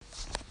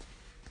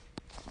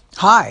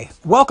Hi,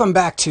 welcome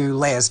back to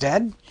Leia's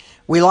Dead.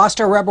 We lost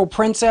our rebel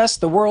princess.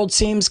 The world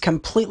seems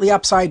completely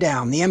upside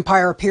down. The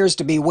Empire appears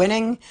to be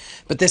winning,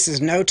 but this is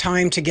no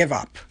time to give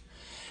up.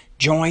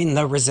 Join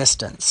the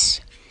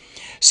resistance.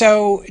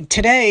 So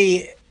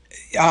today,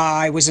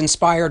 I was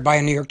inspired by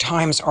a New York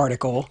Times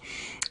article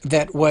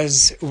that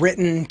was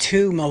written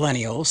to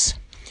millennials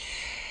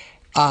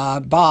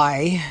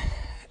by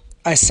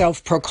a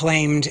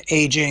self-proclaimed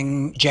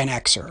aging Gen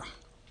Xer.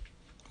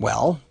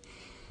 Well,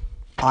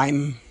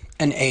 I'm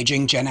an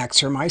aging Gen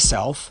Xer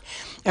myself.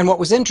 And what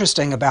was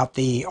interesting about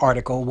the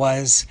article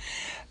was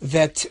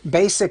that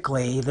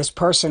basically this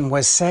person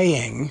was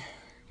saying,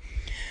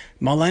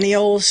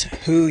 millennials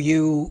who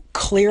you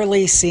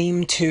clearly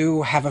seem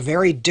to have a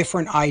very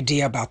different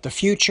idea about the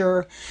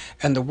future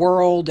and the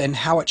world and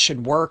how it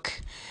should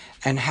work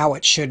and how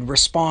it should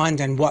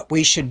respond and what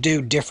we should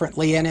do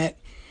differently in it.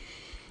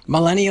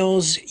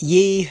 Millennials,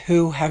 ye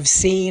who have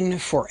seen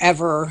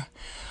forever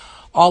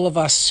all of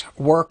us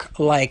work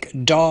like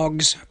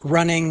dogs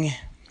running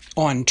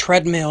on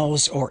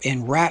treadmills or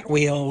in rat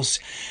wheels,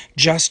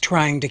 just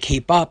trying to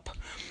keep up,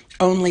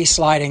 only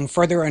sliding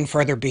further and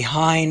further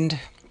behind.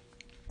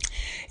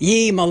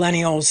 Ye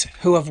millennials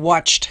who have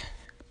watched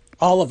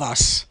all of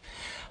us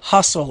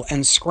hustle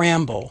and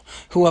scramble,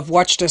 who have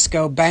watched us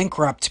go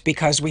bankrupt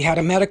because we had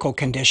a medical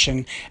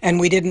condition and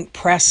we didn't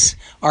press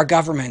our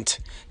government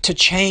to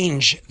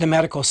change the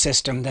medical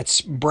system that's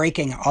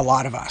breaking a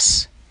lot of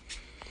us.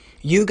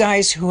 You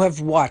guys who have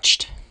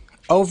watched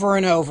over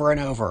and over and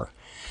over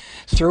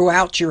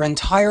throughout your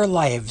entire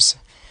lives,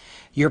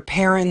 your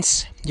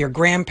parents, your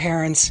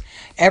grandparents,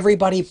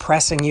 everybody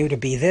pressing you to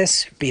be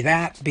this, be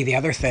that, be the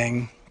other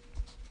thing.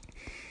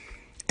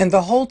 And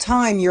the whole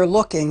time you're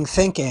looking,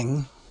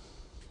 thinking,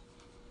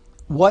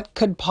 what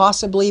could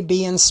possibly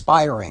be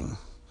inspiring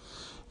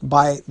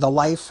by the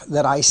life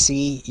that I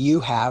see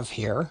you have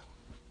here?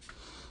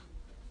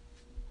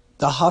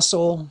 The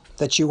hustle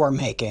that you are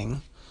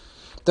making,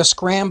 the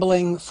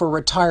scrambling for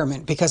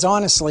retirement, because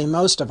honestly,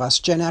 most of us,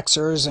 Gen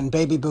Xers and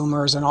baby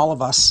boomers and all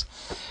of us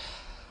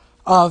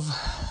of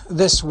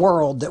this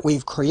world that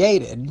we've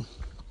created,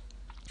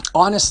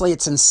 honestly,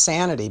 it's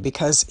insanity,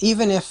 because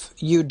even if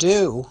you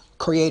do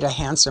create a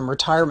handsome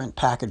retirement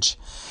package,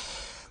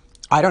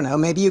 I don't know,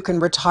 maybe you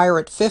can retire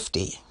at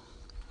 50.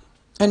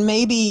 And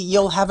maybe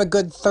you'll have a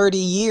good 30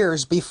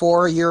 years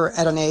before you're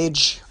at an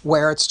age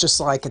where it's just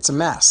like it's a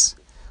mess.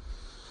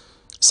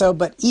 So,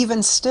 but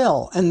even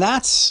still, and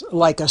that's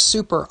like a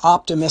super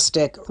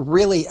optimistic,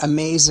 really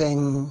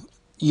amazing,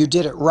 you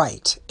did it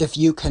right, if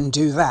you can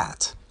do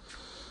that.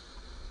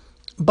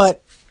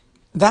 But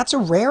that's a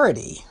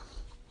rarity.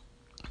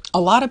 A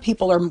lot of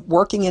people are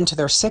working into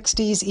their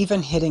 60s,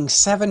 even hitting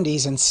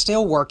 70s, and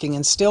still working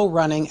and still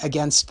running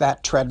against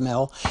that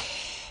treadmill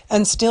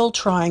and still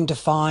trying to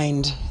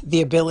find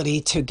the ability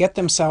to get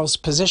themselves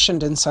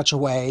positioned in such a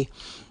way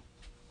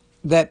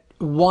that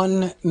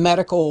one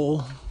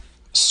medical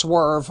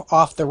swerve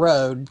off the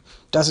road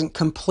doesn't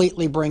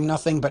completely bring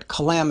nothing but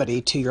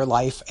calamity to your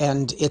life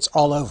and it's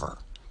all over.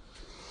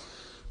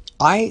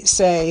 I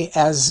say,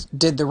 as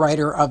did the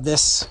writer of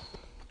this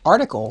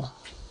article,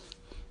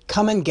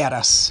 come and get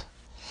us.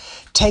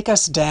 Take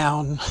us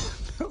down,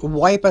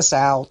 wipe us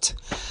out,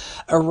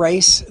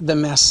 erase the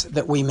mess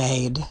that we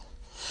made.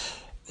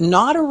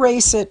 Not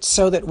erase it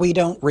so that we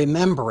don't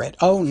remember it.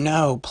 Oh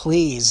no,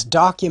 please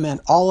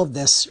document all of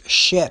this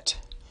shit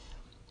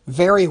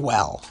very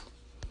well,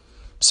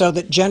 so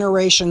that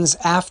generations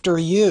after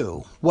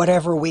you,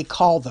 whatever we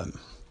call them,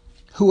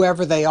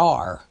 whoever they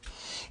are,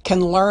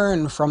 can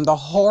learn from the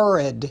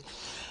horrid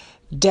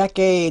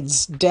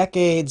decades,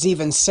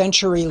 even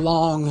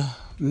century-long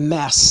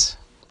mess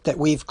that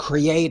we've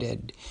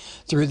created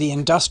through the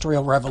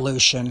Industrial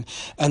Revolution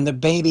and the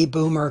baby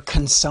boomer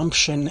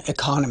consumption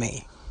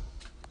economy.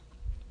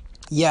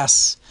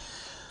 Yes,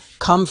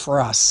 come for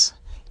us.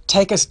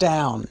 Take us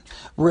down.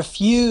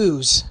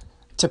 Refuse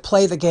to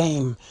play the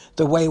game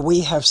the way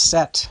we have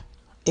set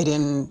it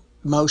in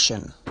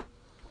motion.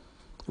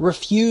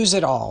 Refuse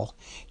it all.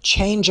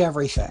 Change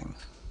everything.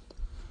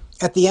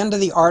 At the end of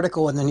the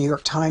article in the New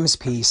York Times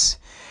piece,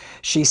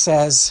 she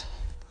says,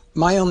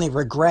 my only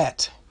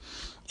regret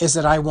is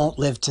that I won't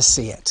live to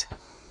see it.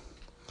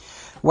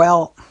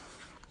 Well,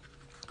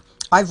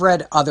 I've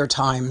read other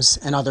times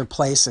and other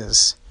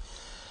places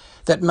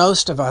that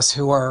most of us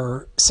who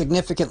are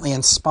significantly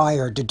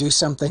inspired to do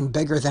something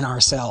bigger than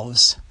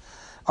ourselves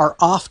are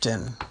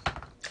often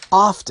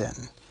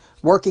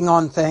working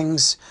on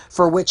things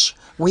for which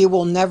we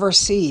will never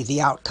see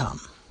the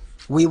outcome.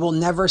 We will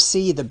never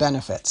see the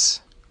benefits.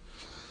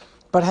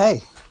 But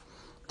hey,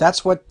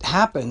 that's what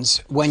happens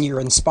when you're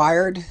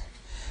inspired,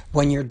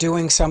 when you're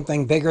doing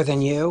something bigger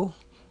than you.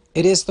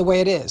 It is the way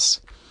it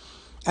is.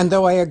 And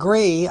though I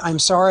agree, I'm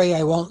sorry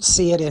I won't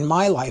see it in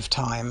my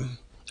lifetime,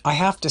 I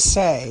have to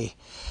say,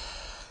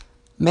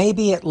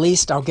 maybe at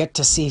least I'll get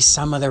to see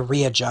some of the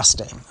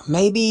readjusting.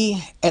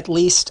 Maybe at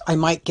least I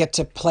might get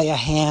to play a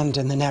hand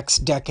in the next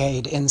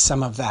decade in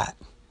some of that.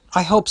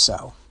 I hope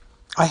so.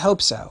 I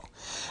hope so.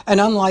 And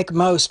unlike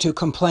most who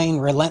complain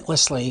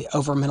relentlessly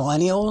over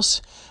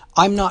millennials,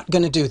 I'm not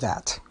going to do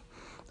that.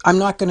 I'm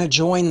not going to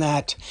join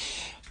that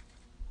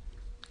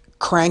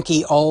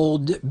cranky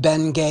old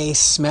Bengay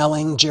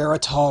smelling,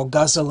 Geritol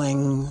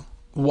guzzling,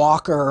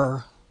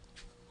 Walker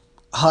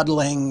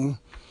huddling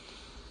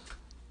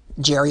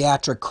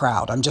geriatric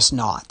crowd. I'm just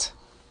not.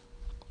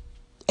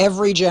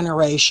 Every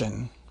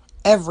generation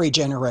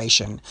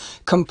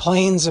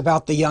complains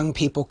about the young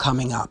people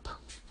coming up.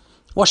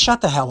 Well,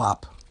 shut the hell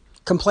up.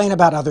 Complain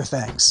about other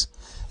things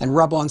and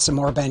rub on some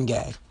more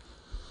Bengay.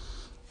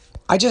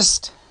 I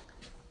just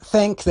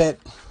think that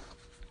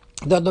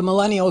the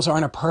millennials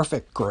aren't a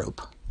perfect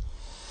group.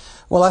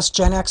 Well, us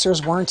Gen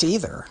Xers weren't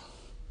either.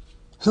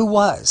 Who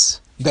was?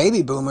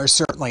 Baby boomers,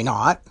 certainly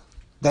not.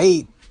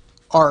 They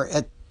are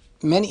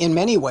in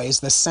many ways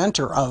the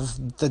center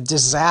of the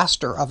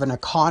disaster of an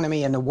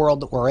economy and the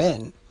world that we're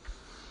in.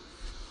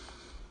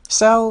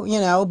 So,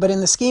 but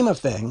in the scheme of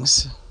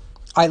things,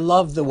 I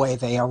love the way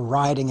they are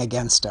riding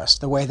against us,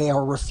 the way they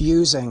are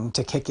refusing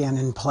to kick in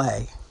and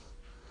play.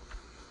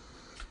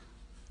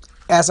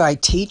 As I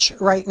teach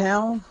right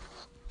now,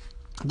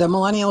 the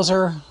millennials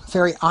are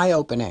very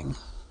eye-opening,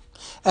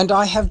 and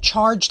I have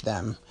charged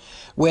them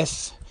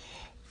with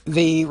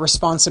the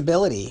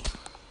responsibility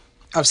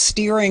of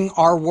steering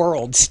our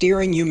world,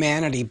 steering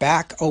humanity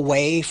back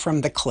away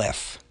from the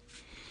cliff.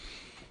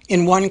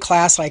 In one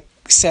class, I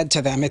said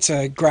to them, it's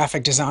a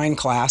graphic design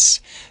class,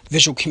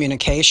 visual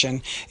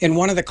communication. In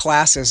one of the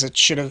classes,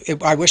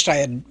 I wished I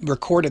had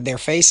recorded their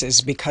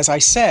faces, because I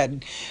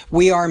said,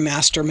 we are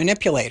master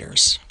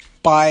manipulators.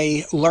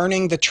 By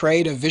learning the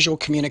trade of visual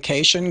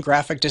communication,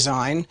 graphic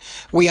design,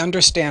 we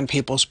understand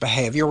people's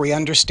behavior, we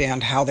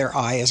understand how their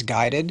eye is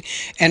guided,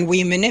 and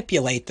we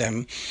manipulate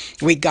them.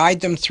 We guide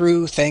them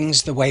through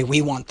things the way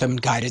we want them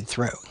guided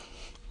through.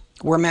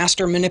 We're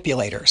master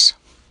manipulators.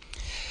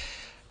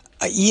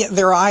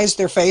 Their eyes,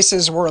 their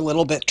faces were a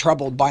little bit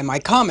troubled by my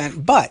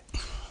comment, but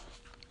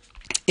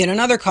in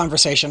another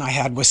conversation I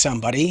had with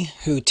somebody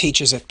who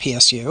teaches at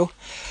PSU,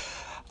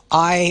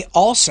 I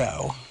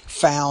also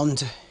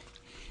found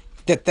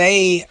that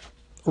they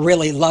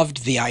really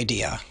loved the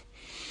idea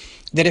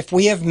that if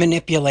we have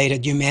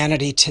manipulated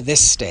humanity to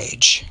this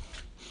stage,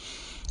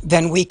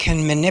 then we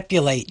can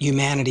manipulate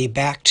humanity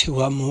back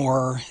to a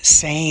more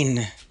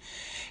sane,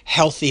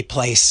 healthy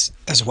place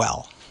as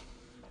well.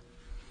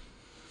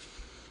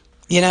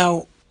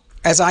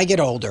 As I get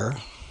older,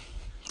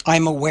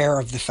 I'm aware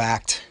of the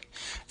fact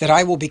that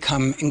I will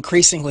become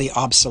increasingly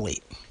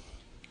obsolete.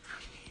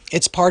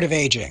 It's part of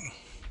aging.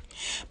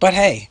 But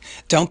hey,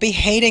 don't be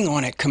hating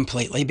on it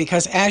completely,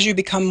 because as you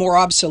become more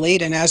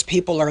obsolete and as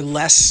people are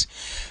less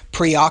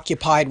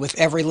preoccupied with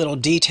every little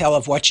detail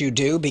of what you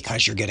do,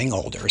 because you're getting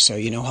older, so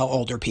you know how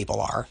older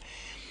people are,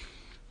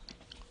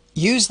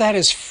 use that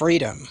as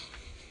freedom.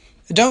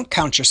 Don't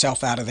count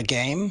yourself out of the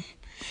game.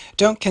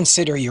 Don't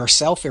consider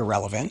yourself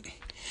irrelevant.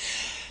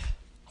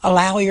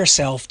 Allow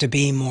yourself to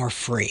be more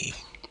free.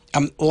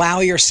 Allow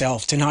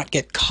yourself to not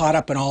get caught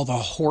up in all the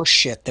horse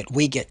shit that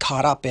we get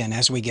caught up in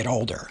as we get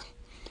older.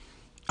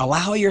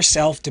 Allow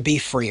yourself to be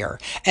freer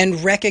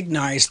and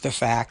recognize the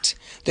fact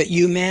that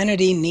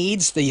humanity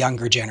needs the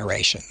younger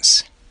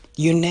generations.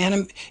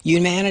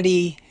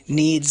 Humanity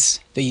needs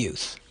the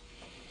youth.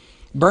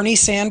 Bernie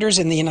Sanders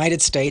in the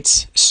United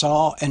States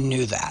saw and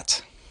knew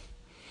that.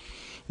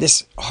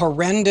 This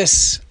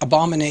horrendous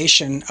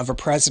abomination of a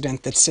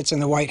president that sits in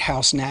the White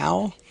House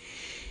now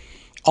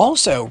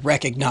also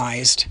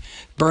recognized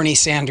Bernie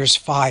Sanders'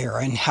 fire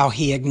and how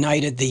he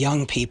ignited the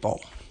young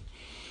people.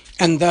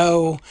 And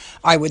though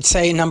I would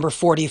say number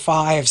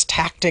 45's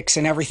tactics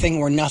and everything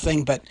were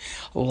nothing but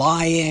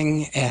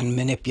lying and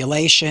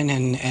manipulation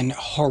and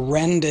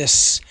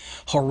horrendous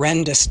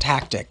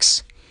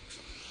tactics,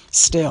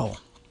 still,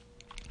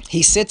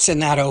 he sits in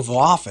that Oval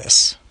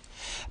Office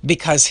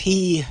because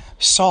he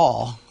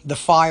saw the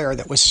fire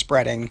that was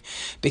spreading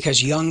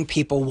because young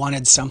people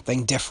wanted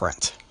something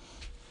different.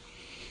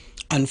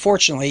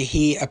 Unfortunately,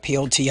 he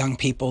appealed to young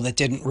people that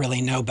didn't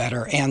really know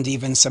better, and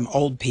even some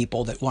old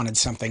people that wanted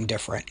something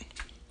different.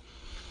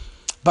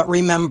 But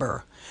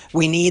remember,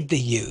 we need the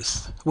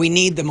youth, we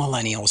need the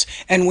millennials,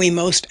 and we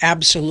most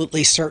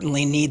absolutely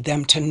certainly need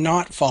them to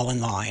not fall in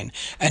line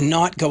and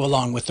not go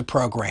along with the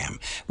program.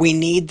 We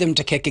need them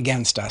to kick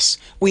against us.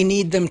 We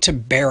need them to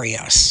bury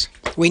us.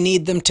 We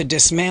need them to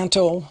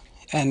dismantle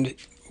and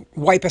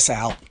wipe us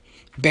out,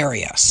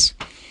 bury us,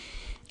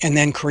 and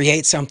then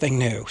create something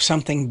new,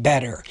 something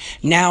better,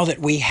 now that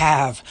we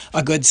have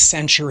a good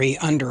century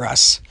under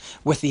us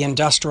with the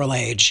industrial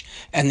age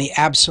and the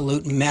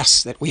absolute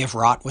mess that we have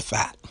wrought with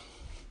that.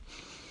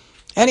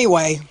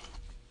 Anyway,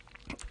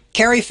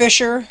 Carrie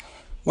Fisher,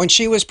 when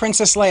she was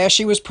Princess Leia,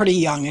 she was pretty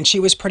young and she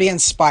was pretty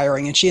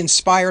inspiring, and she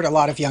inspired a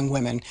lot of young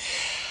women.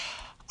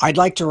 I'd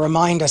like to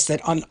remind us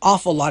that an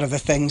awful lot of the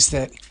things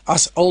that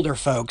us older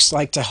folks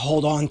like to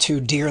hold on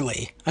to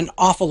dearly, an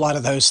awful lot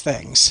of those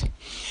things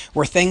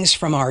were things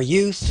from our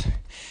youth,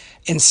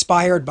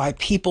 inspired by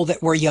people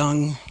that were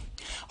young.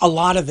 A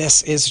lot of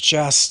this is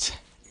just,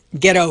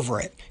 get over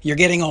it. You're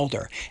getting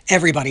older.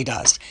 Everybody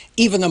does.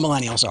 Even the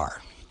millennials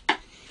are.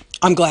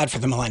 I'm glad for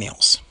the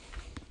millennials.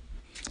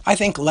 I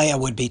think Leia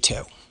would be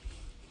too.